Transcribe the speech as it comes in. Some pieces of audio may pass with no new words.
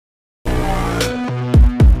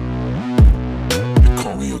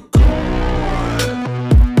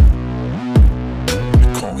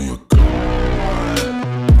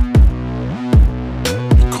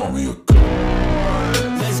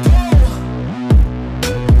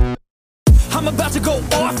I'm about to go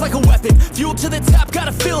off like a weapon. Fuel to the top, got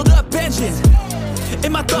a filled up engine.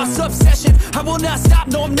 In my thoughts, obsession, I will not stop,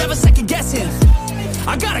 no, I'm never second guessing.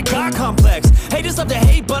 I got a God complex. Haters love to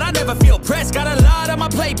hate, but I never feel pressed. Got a lot on my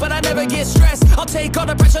plate, but I never get stressed. I'll take all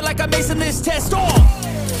the pressure like I'm acing this test.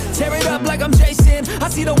 Tear it up like I'm Jason. I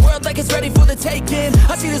see the world like it's ready for the taking.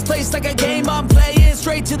 I see this place like a game I'm playing.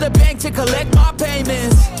 Straight to the bank to collect my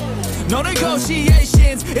payments. No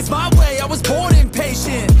negotiations, it's my way, I was born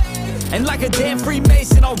impatient. And like a damn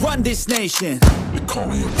Freemason, I'll run this nation. You call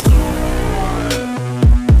me a god.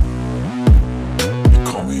 You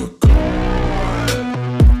call me a god.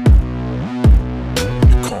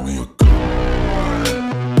 You call me a god.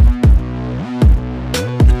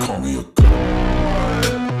 You call me a god.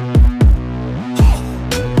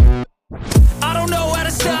 I don't know how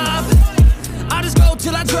to stop, I just go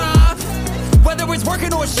till I drop. Whether it's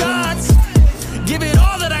working or shots, give it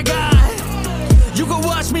all that I got. You can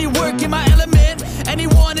watch me work in my element.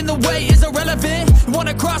 Anyone in the way is irrelevant.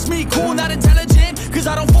 Wanna cross me, cool, not intelligent. Cause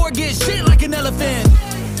I don't forget shit like an elephant.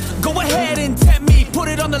 Go ahead and tempt me, put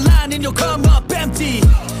it on the line and you'll come up empty.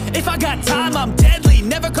 If I got time, I'm deadly.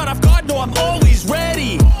 Never caught off guard, no, I'm always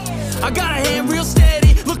ready. I got a hand real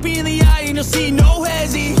steady. Look me in the eye and you'll see no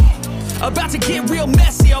hezzy. About to get real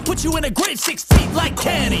messy, I'll put you in a grave 6 feet like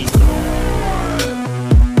Kenny.